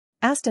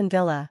Aston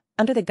Villa,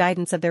 under the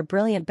guidance of their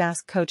brilliant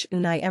Basque coach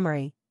Unai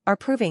Emery, are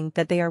proving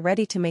that they are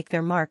ready to make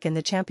their mark in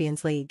the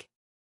Champions League.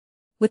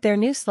 With their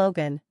new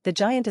slogan, "The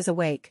Giant is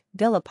Awake,"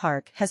 Villa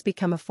Park has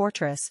become a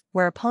fortress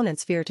where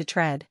opponents fear to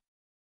tread.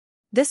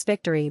 This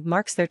victory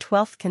marks their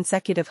 12th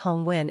consecutive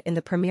home win in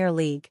the Premier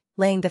League,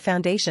 laying the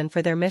foundation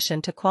for their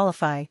mission to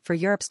qualify for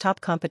Europe's top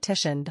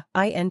competition.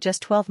 In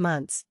just 12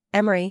 months,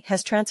 Emery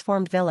has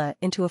transformed Villa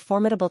into a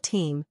formidable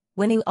team,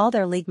 winning all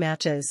their league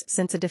matches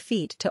since a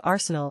defeat to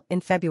Arsenal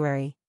in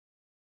February.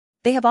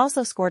 They have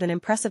also scored an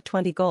impressive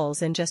 20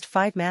 goals in just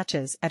 5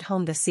 matches at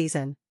home this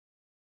season.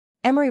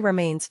 Emery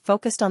remains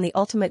focused on the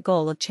ultimate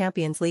goal of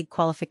Champions League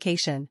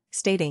qualification,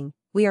 stating,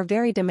 "We are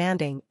very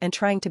demanding and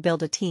trying to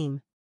build a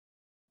team."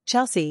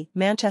 Chelsea,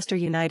 Manchester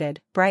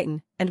United,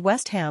 Brighton, and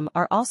West Ham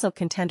are also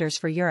contenders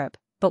for Europe,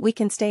 but we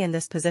can stay in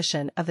this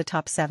position of the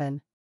top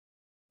 7.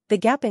 The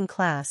gap in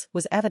class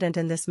was evident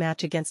in this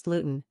match against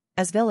Luton,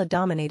 as Villa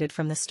dominated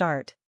from the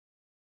start.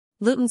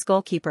 Luton's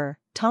goalkeeper,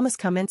 Thomas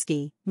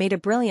Kaminski, made a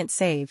brilliant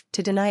save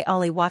to deny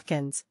Ollie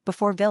Watkins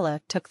before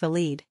Villa took the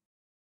lead.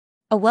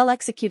 A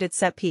well-executed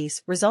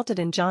set-piece resulted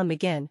in John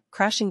McGinn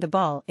crashing the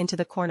ball into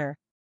the corner.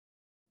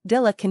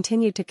 Villa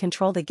continued to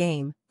control the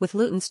game, with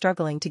Luton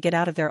struggling to get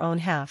out of their own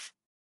half.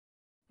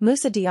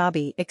 Moussa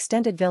Diaby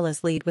extended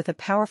Villa's lead with a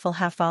powerful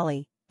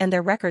half-volley, and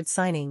their record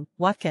signing,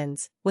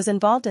 Watkins, was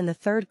involved in the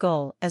third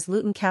goal as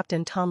Luton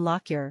captain Tom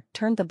Lockyer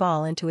turned the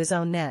ball into his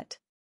own net.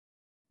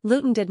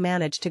 Luton did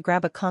manage to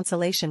grab a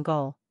consolation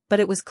goal,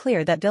 but it was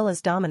clear that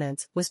Villa's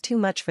dominance was too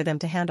much for them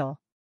to handle.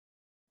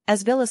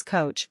 As Villa's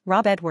coach,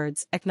 Rob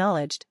Edwards,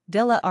 acknowledged,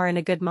 "Villa are in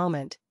a good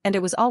moment, and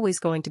it was always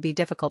going to be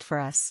difficult for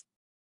us.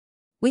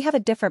 We have a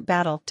different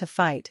battle to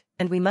fight,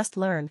 and we must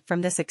learn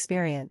from this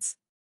experience."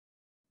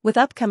 With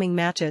upcoming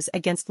matches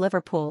against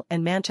Liverpool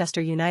and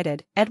Manchester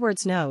United,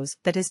 Edwards knows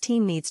that his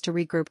team needs to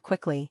regroup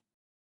quickly.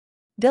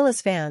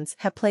 Villa's fans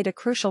have played a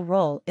crucial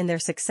role in their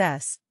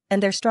success,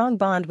 and their strong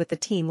bond with the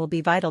team will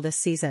be vital this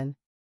season.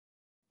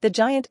 The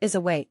Giant is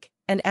awake,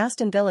 and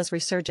Aston Villa's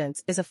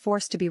resurgence is a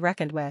force to be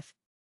reckoned with.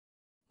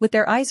 With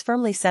their eyes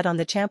firmly set on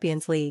the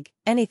Champions League,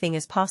 anything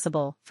is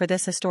possible for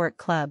this historic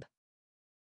club.